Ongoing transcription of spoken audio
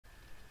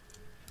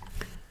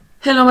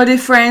Hello my dear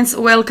friends,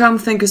 welcome,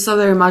 thank you so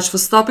very much for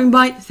stopping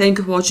by, thank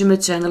you for watching my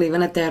channel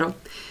IvanaTarot.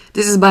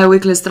 This is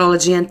bi-weekly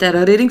astrology and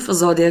tarot reading for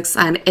zodiac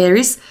sign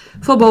Aries,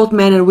 for both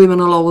men and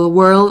women all over the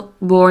world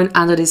born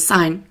under this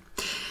sign.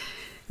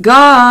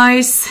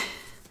 Guys,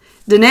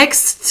 the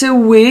next 2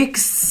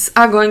 weeks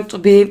are going to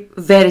be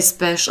very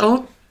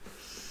special,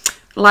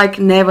 like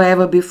never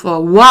ever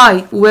before.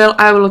 Why? Well,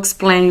 I will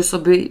explain you, so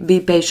be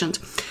patient.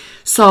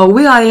 So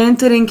we are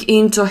entering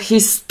into a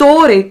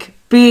historic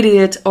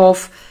period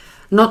of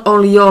not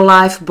only your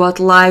life but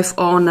life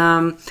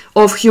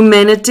of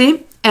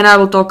humanity, and I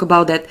will talk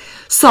about that.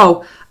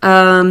 So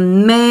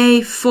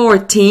May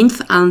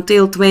 14th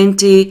until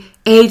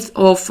 28th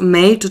of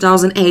May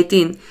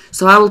 2018.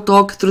 So I will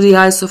talk through the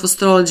eyes of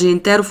astrology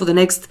and tarot for the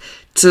next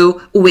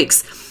 2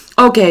 weeks.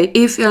 Okay,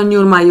 if you are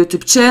new to my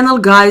YouTube channel,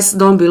 guys,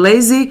 don't be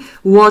lazy.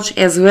 Watch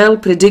as well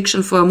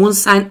prediction for a moon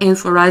sign and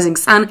for rising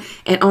sun,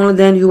 and only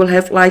then you will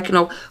have, like,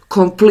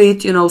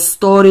 complete,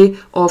 story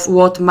of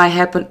what might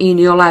happen in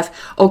your life.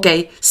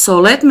 Okay, so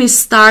let me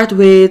start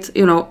with,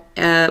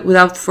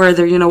 without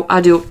further,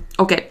 ado.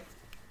 Okay,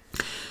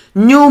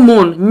 new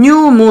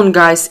moon,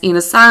 guys, in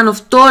a sign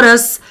of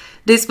Taurus.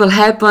 This will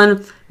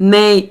happen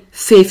May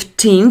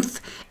 15th.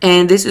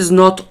 And this is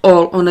not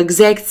all. On the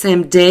exact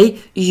same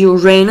day,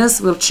 Uranus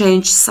will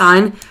change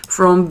sign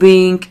from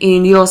being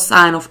in your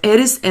sign of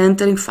Aries,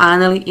 entering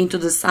finally into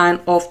the sign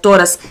of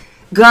Taurus.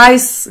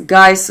 Guys,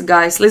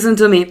 listen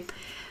to me.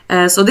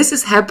 So this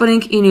is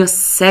happening in your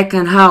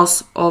second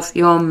house of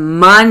your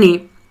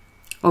money.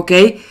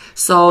 Okay,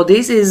 so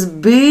this is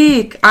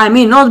big. I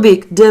mean, not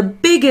big, the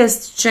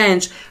biggest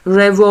change,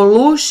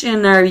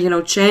 revolutionary,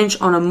 change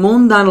on a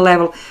mundane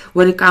level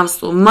when it comes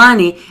to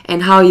money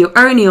and how you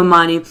earn your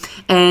money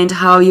and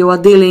how you are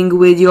dealing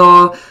with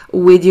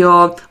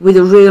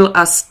the real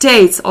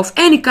estates of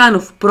any kind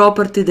of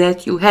property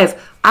that you have.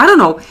 I don't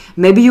know.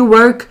 Maybe you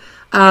work.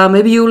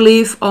 Maybe you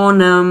live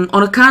on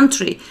a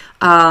country.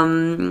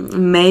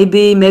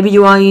 Maybe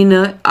you are in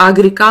a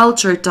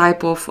agriculture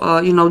type of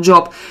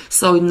job.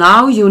 So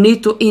now you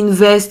need to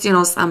invest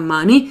some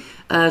money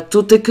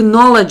to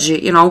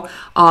technology.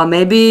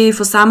 Maybe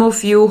for some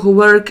of you who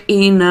work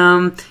in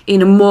a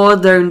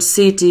modern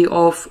city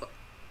of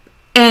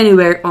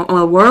anywhere on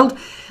the world,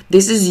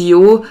 this is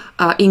you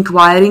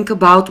inquiring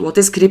about what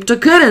is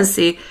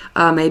cryptocurrency.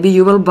 Maybe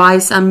you will buy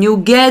some new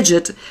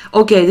gadget.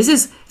 Okay, this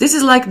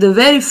is like the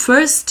very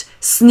first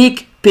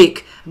sneak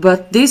peek.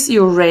 But this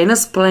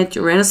Uranus, planet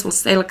Uranus, will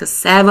stay like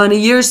 7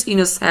 years in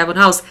your 7th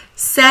house.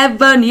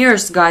 7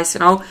 years, guys,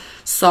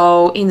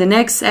 So in the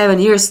next 7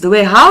 years, the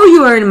way how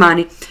you earn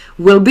money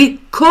will be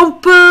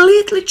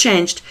completely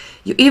changed.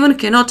 You even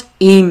cannot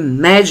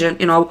imagine,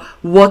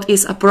 what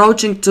is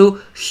approaching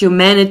to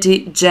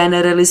humanity,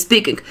 generally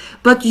speaking.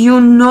 But you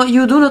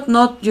do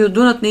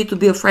not need to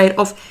be afraid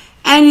of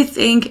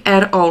anything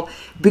at all,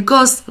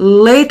 because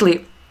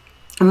lately,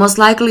 most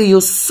likely, you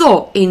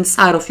saw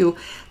inside of you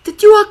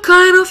that you are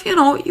kind of,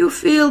 you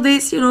feel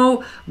this,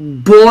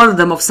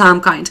 boredom of some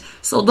kind.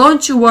 So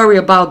don't you worry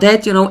about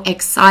that,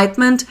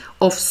 excitement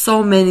of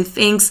so many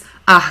things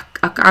are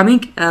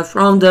coming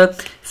from the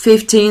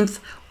 15th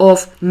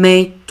of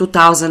May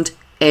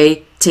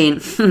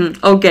 2018.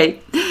 Okay,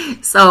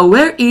 so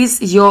where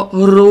is your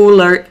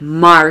ruler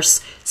Mars?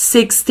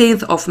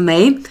 16th of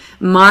May,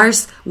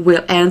 Mars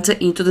will enter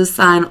into the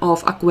sign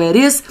of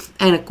Aquarius,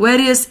 and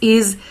Aquarius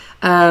is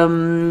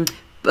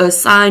a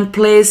sign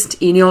placed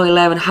in your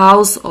 11th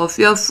house of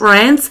your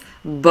friends.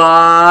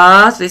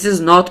 But this is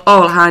not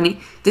all, honey.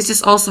 This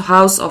is also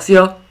house of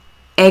your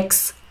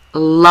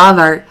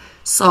ex-lover.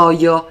 So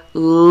your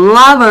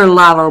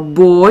lover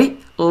boy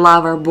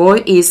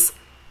is,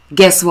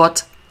 guess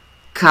what,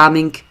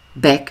 coming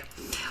back.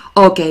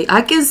 Okay,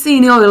 I can see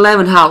in your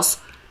 11th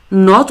house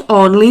not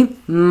only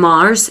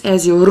Mars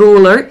as your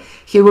ruler,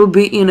 he will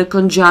be in a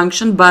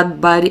conjunction, but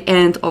by the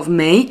end of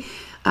May,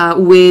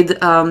 with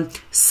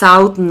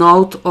south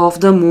node of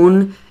the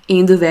moon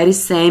in the very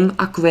same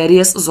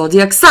Aquarius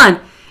zodiac sign.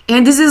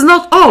 And this is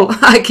not all.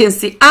 I can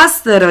see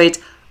asteroid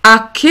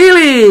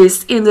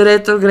Achilles in the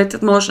retrograde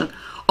motion.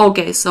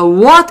 Okay, so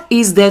what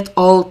is that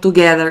all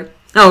together?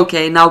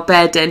 Okay, now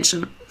pay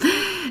attention.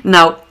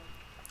 Now,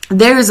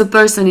 there is a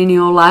person in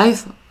your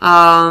life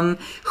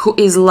who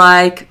is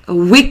like a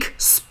weak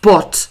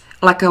spot,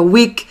 like a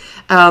weak.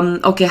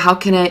 Okay, how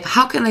can I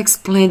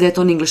explain that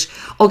on English?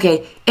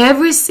 Okay,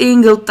 every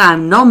single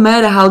time, no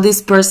matter how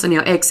this person,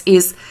 your ex,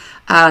 is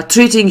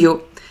treating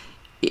you,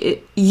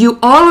 you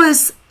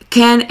always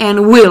can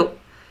and will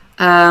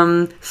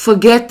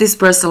forget this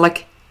person,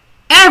 like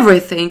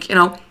everything,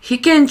 he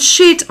can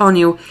cheat on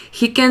you,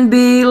 he can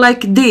be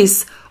like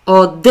this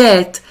or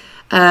that,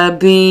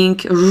 being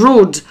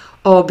rude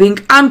or being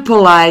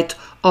unpolite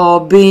or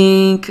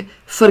being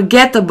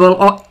forgettable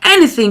or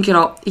anything,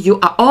 you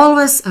are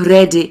always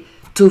ready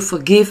to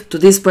forgive to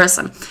this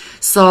person.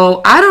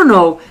 So I don't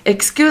know,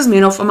 excuse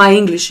me, for my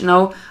English,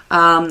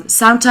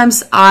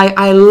 sometimes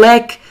I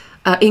lack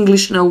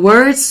English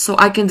words, so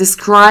I can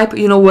describe,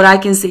 what I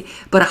can see.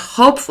 But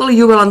hopefully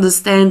you will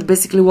understand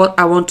basically what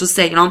I want to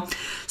say,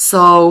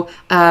 So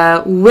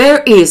where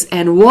is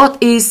and what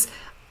is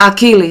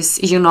Achilles,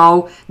 you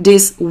know,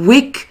 this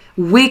weak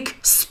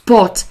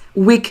spot,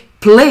 weak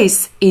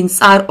place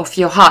inside of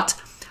your heart?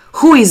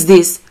 Who is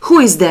this? Who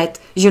is that?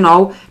 You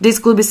know, this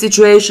could be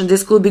situation,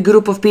 this could be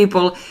group of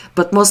people,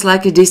 but most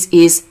likely this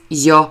is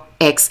your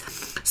ex.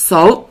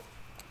 So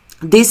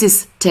this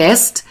is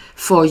test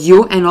for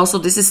you, and also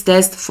this is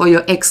test for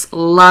your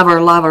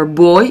ex-lover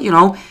boy, you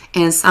know,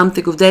 and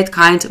something of that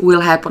kind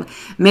will happen.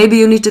 Maybe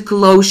you need a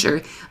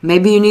closure,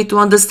 maybe you need to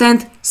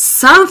understand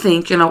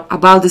something, you know,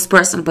 about this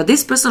person, but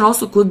this person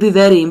also could be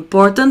very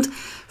important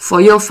for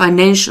your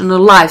financial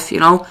life, you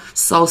know.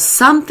 So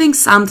something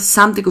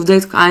of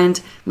that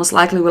kind most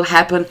likely will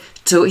happen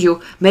to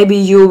you. Maybe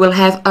you will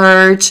have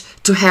urge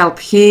to help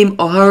him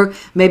or her.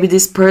 Maybe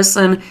this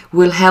person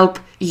will help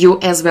you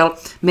as well.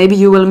 Maybe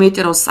you will meet,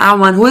 you know,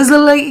 someone who is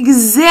like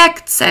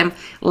exact same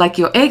like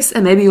your ex,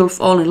 and maybe you'll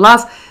fall in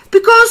love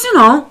because, you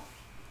know,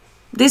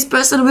 this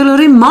person will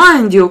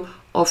remind you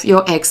of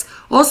your ex.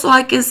 Also,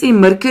 I can see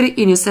Mercury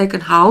in your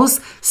second house,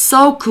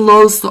 so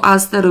close to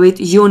asteroid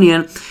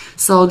union.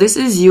 So this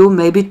is you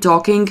maybe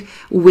talking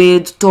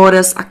with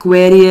Taurus,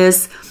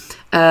 Aquarius,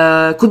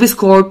 could be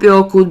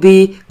Scorpio, could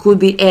be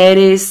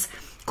Aries,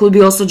 could be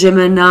also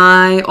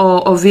Gemini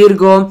or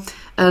Virgo.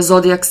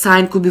 Zodiac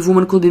sign, could be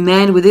woman, could be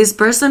man. With this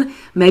person,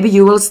 maybe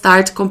you will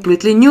start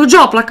completely new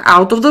job, like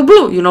out of the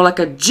blue, you know, like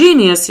a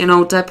genius, you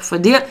know, type of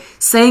idea,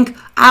 saying,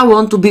 I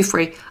want to be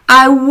free.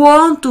 I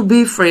want to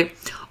be free.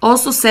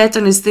 Also,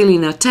 Saturn is still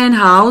in a 10th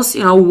house,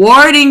 you know,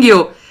 warning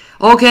you,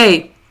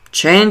 okay,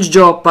 change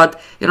job, but,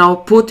 you know,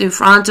 put in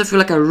front of you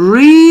like a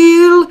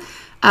real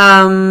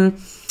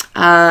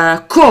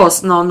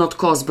cause, no, not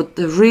cause, but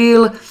the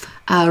real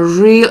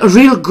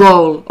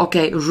goal,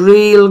 okay,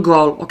 real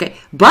goal, okay,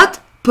 but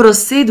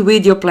proceed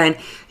with your plan.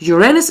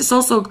 Uranus is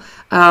also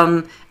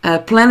a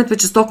planet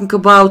which is talking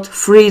about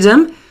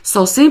freedom.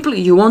 So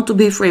simply you want to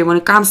be free. When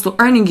it comes to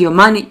earning your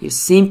money, you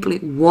simply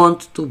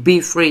want to be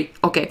free.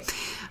 Okay.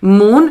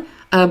 Moon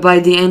by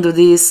the end of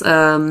this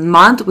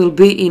month will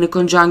be in a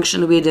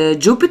conjunction with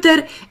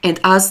Jupiter and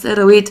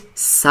asteroid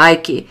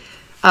Psyche.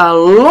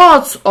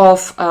 Lots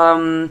of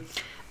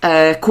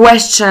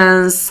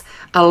questions,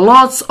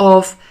 lots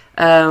of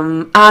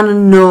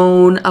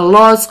unknown,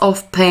 lots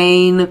of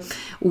pain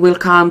will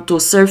come to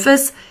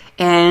surface,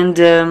 and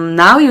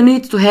now you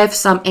need to have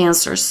some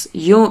answers.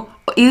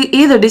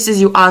 Either this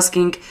is you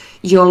asking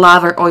your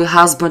lover or your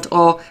husband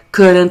or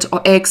current or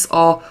ex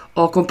or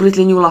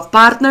completely new love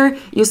partner.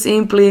 You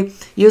simply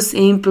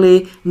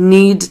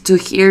need to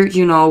hear,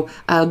 you know,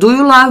 do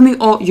you love me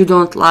or you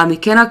don't love me?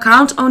 Can I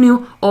count on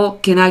you or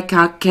cannot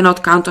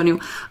count on you?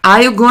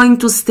 Are you going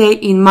to stay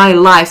in my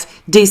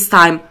life this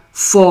time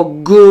for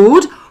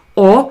good,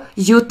 or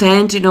you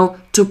tend, you know,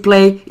 to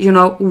play, you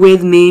know,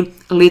 with me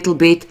a little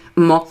bit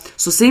more?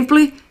 So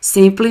simply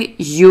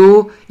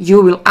you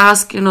will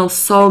ask, you know,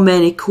 so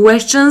many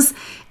questions,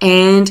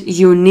 and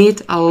you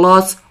need a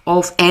lot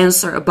of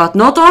answer. But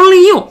not only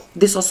you,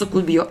 this also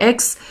could be your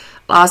ex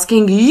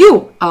asking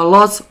you a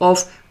lot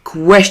of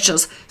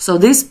questions. So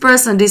this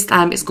person this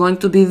time is going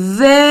to be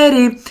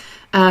very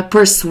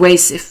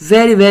persuasive,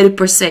 very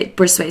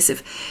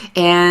persuasive.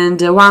 And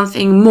one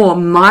thing more,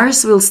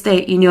 Mars will stay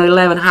in your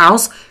 11th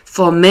house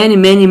for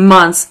many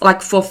months,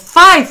 like for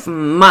 5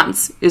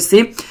 months, you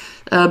see,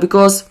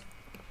 because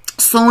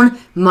soon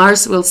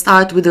Mars will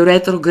start with a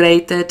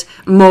retrograded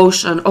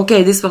motion.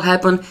 Okay, this will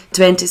happen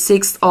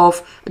 26th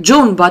of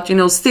June, but, you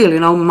know, still,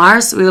 you know,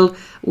 Mars will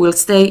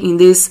stay in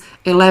this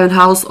 11th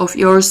house of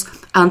yours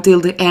until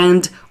the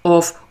end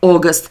of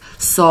August.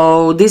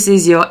 So this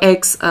is your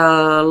ex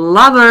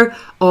lover,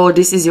 or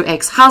this is your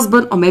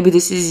ex-husband, or maybe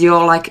this is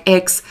your like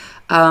ex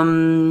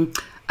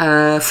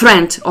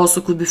friend,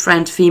 also could be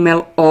friend,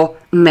 female or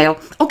male.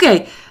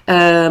 Okay,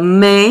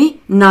 May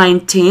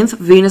 19th,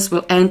 Venus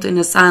will enter in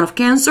the sign of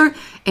Cancer,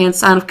 and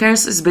sign of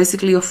Cancer is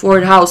basically your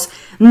 4th house.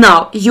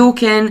 Now, you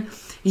can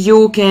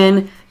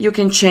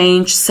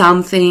change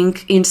something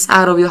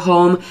inside of your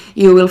home.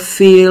 You will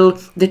feel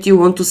that you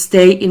want to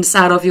stay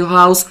inside of your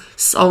house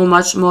so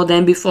much more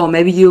than before.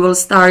 Maybe you will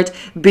start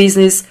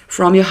business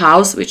from your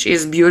house, which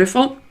is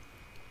beautiful.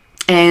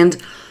 And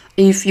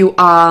if you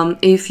are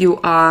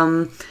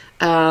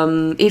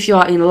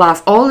in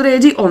love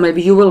already, or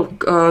maybe you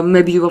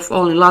will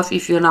fall in love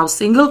if you're now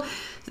single,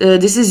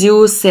 this is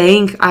you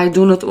saying, I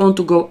do not want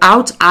to go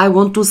out, I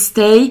want to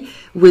stay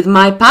with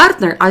my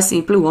partner, I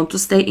simply want to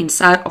stay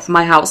inside of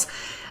my house.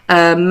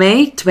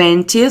 May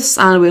 20th,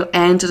 Sun will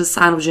enter the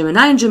sign of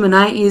Gemini, and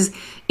Gemini is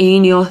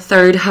in your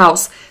 3rd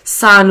house.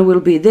 Sun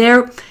will be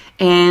there,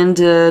 and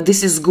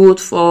this is good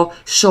for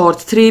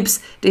short trips.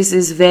 This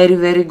is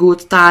very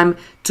good time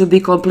to be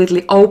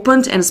completely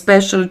opened, and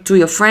especially to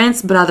your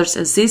friends, brothers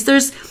and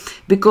sisters,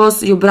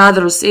 because your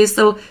brother or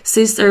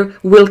sister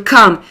will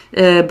come.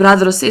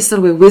 Brother or sister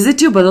will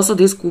visit you, but also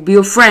this could be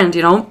your friend,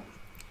 you know.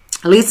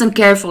 Listen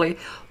carefully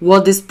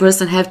what this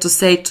person have to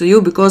say to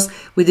you, because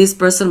with this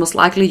person most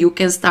likely you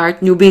can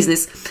start new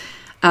business.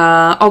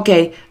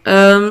 Okay,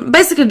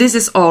 basically this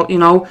is all,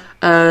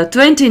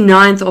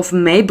 29th of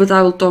May, but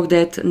I will talk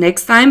that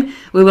next time.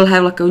 We will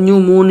have like a new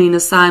moon in a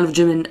sign of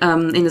Gemini,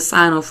 in a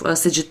sign of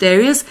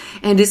Sagittarius,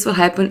 and this will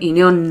happen in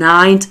your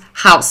 9th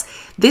house.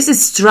 This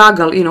is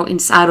struggle,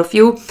 inside of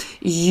you.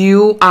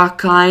 You are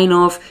kind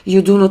of,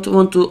 you do not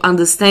want to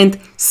understand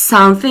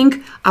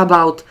something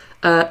about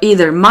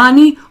either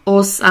money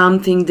or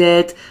something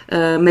that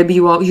maybe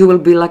you will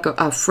be like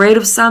afraid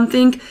of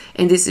something,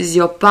 and this is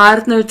your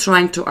partner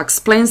trying to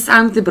explain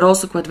something, but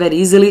also quite very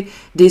easily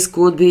this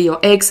could be your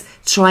ex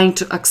trying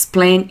to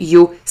explain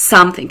you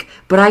something.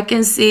 But I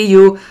can see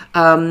you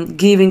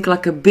giving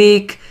like a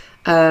big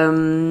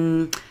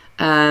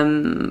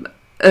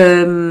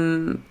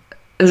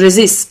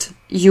resist.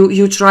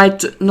 You try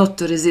to not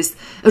to resist,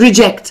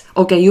 reject.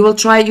 Okay, you will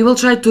try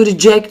to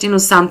reject,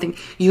 something.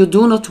 You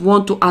do not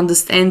want to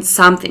understand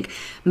something.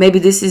 Maybe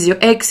this is your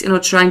ex,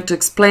 trying to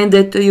explain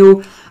that to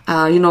you.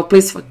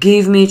 Please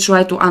forgive me,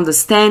 try to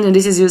understand, and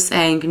this is you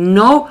saying,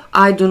 no,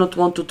 I do not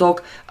want to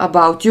talk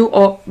about you.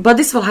 But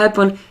this will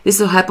happen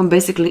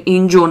basically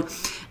in June.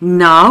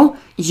 Now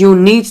you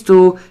need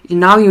to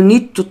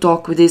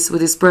talk with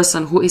this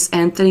person who is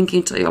entering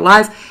into your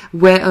life,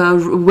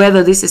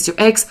 whether this is your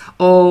ex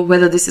or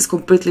whether this is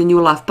completely new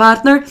life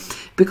partner,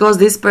 because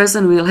this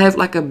person will have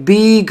like a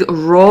big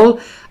role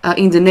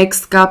in the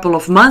next couple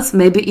of months,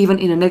 maybe even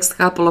in the next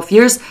couple of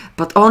years,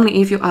 but only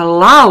if you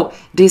allow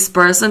this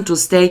person to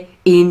stay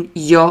in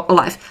your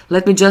life.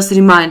 Let me just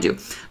remind you,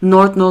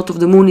 North Node of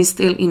the Moon is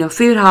still in a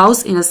 5th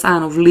house, in a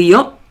sign of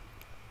Leo.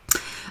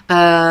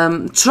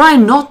 Try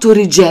not to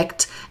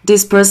reject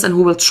this person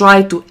who will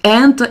try to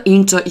enter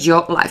into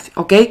your life,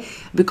 okay?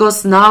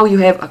 Because now you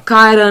have a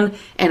Chiron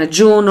and a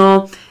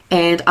Juno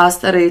and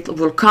asteroid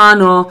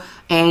Vulcano,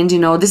 and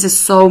this is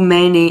so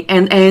many,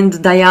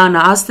 and Diana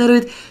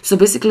asteroid. So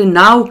basically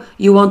now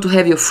you want to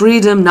have your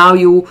freedom. Now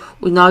you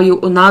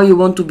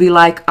want to be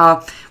like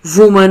a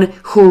woman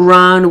who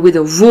run with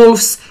the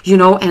wolves,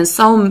 and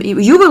so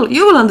you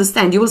will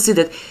understand. You will see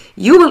that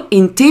you will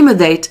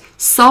intimidate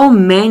so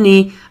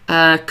many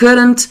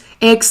current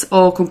ex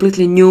or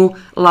completely new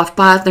love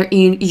partner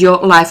in your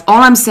life.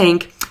 All I'm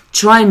saying,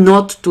 try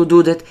not to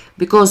do that,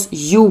 because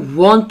you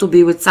want to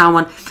be with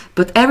someone,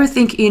 but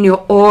everything in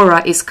your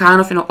aura is kind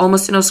of,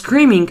 almost,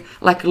 screaming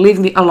like, leave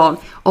me alone.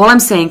 All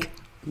I'm saying,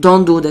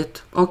 don't do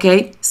that,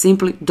 okay?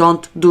 Simply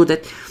don't do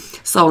that.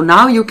 So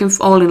now you can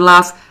fall in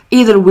love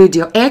either with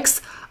your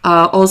ex,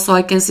 also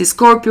I can see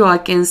Scorpio, I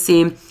can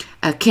see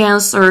a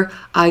Cancer,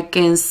 I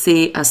can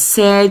see a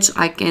Sag,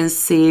 I can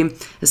see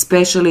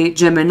especially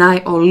Gemini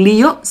or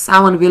Leo.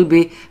 Someone will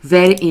be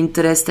very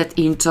interested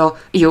into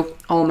you.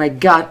 Oh my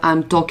god,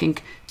 I'm talking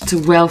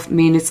 12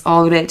 minutes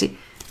already.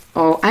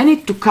 Oh, I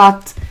need to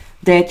cut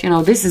that,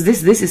 this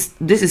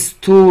is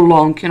too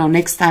long,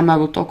 next time I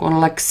will talk on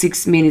like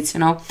 6 minutes,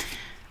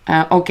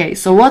 Okay,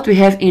 so what we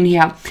have in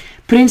here: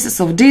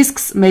 Princess of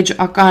Discs, Major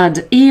Arcana,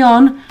 the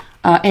Eon,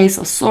 Ace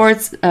of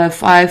Swords,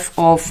 5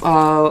 of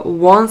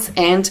Wands,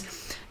 and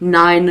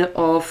 9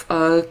 of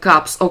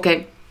Cups.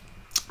 Okay,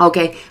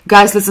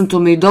 guys, listen to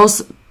me.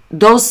 Those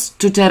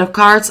 2 tarot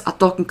cards are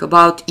talking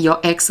about your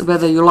ex,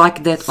 whether you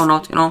like that or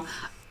not.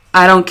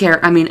 I don't care.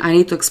 I mean, I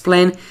need to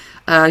explain.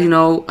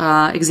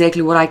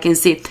 Exactly what I can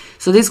see.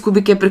 So this could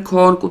be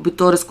Capricorn, could be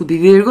Taurus, could be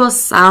Virgo.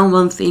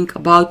 Someone think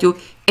about you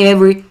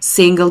every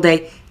single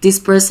day. This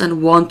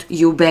person want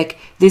you back.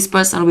 This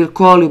person will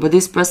call you, but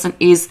this person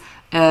is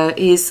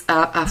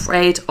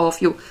afraid of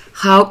you.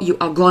 How you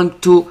are going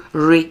to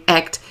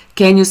react?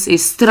 Can you see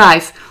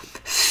strife,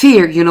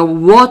 fear?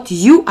 What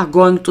you are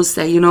going to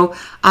say?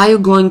 Are you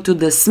going to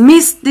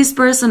dismiss this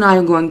person? Are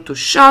you going to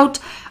shout?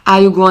 Are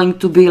you going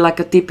to be like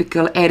a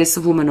typical Aries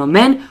woman or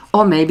man?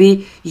 Or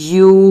maybe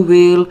you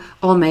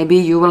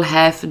will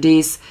have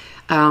this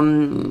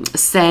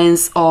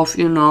sense of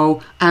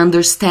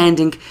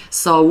understanding.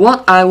 So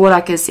what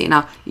I can see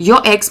now,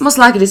 your ex, most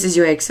likely this is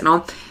your ex,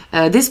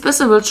 this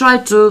person will try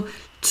to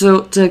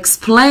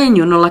explain,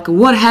 like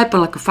what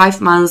happened like 5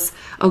 months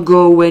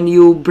ago when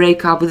you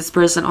break up with this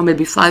person, or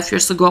maybe 5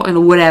 years ago,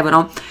 and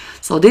whatever.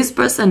 So this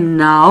person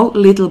now,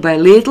 little by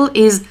little,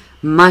 is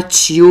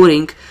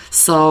maturing.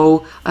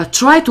 So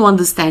try to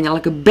understand,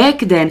 like back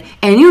then,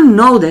 and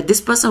that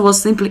this person was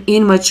simply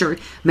immature.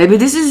 Maybe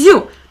this is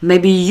you.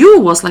 Maybe you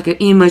was like an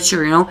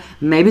immature,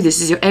 Maybe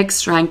this is your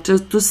ex trying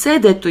to say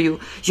that to you.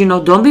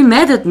 Don't be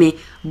mad at me.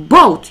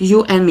 Both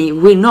you and me,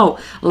 we know,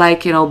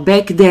 like,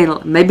 back then,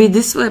 maybe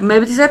this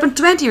happened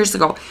 20 years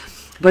ago.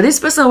 But this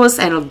person was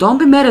saying, don't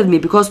be mad at me,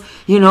 because,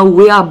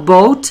 we are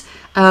both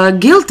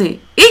guilty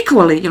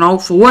equally,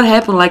 for what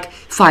happened like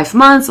 5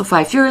 months or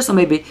 5 years or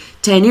maybe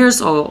 10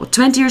 years or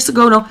 20 years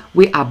ago. No,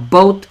 we are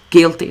both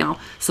guilty,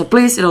 So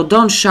please,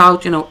 don't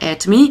shout,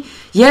 at me.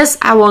 Yes,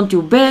 I want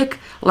you back.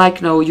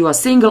 Like, you are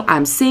single,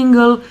 I'm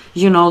single,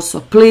 so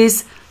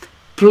please,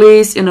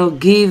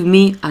 give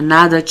me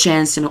another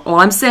chance. All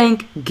I'm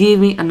saying, give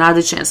me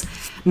another chance.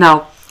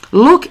 Now,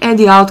 look at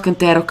the outcome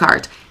tarot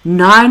card.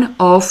 9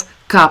 of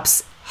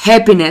Cups,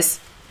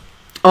 happiness.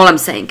 All I'm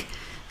saying,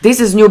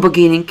 this is new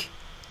beginning.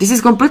 This is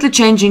completely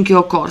changing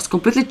your course,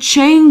 completely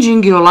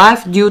changing your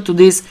life due to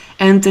this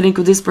entering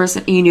to this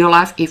person in your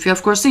life, if you're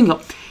of course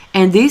single.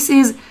 And this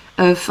is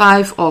a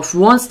 5 of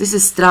Wands. This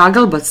is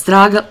struggle, but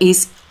struggle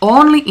is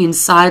only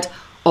inside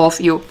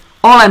of you.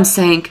 All I'm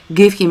saying,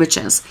 give him a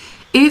chance.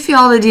 If you're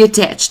already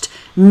attached,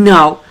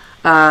 no,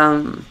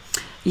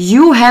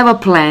 you have a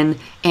plan,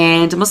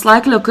 and most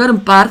likely your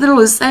current partner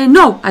will say,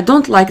 no, I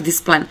don't like this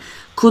plan.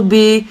 Could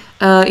be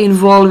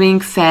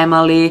involving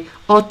family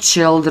or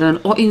children,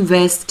 or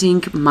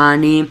investing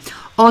money,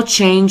 or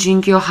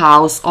changing your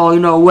house, or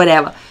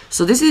whatever.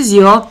 So this is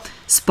your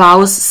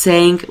spouse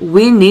saying,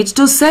 we need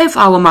to save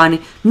our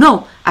money.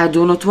 No, I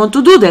do not want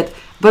to do that.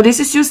 But this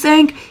is you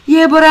saying,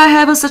 yeah, but I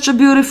have such a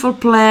beautiful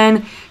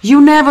plan,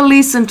 you never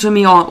listen to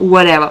me, or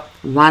whatever.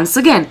 Once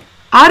again,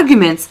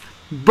 arguments.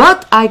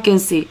 But I can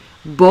see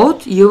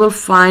both you will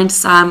find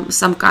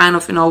some kind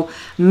of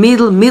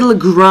middle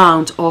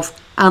ground of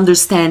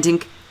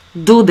understanding.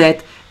 Do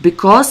that,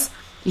 because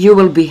you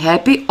will be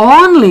happy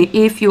only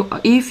if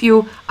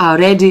you are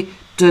ready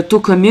to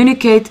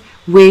communicate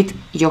with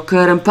your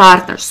current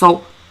partner.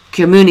 So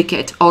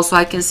communicate. Also,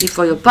 I can see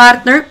for your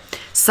partner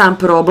some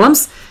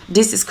problems.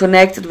 This is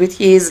connected with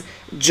his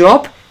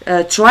job.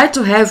 Try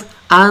to have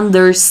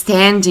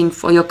understanding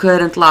for your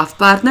current love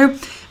partner,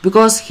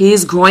 because he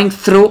is going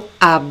through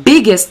a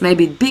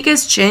maybe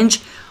biggest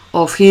change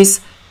of his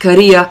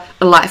career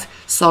life.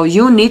 So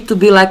you need to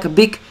be like a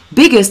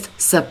biggest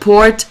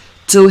support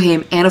to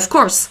him, and of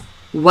course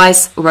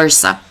vice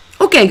versa.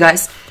 Okay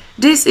guys,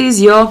 this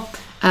is your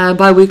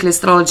bi-weekly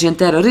astrology and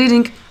tarot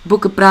reading.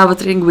 Book a private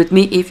reading with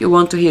me if you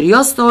want to hear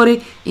your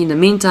story. In the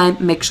meantime,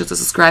 make sure to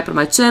subscribe to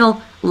my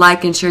channel,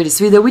 like and share this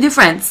video with your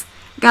friends.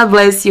 God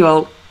bless you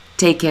all.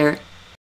 Take care.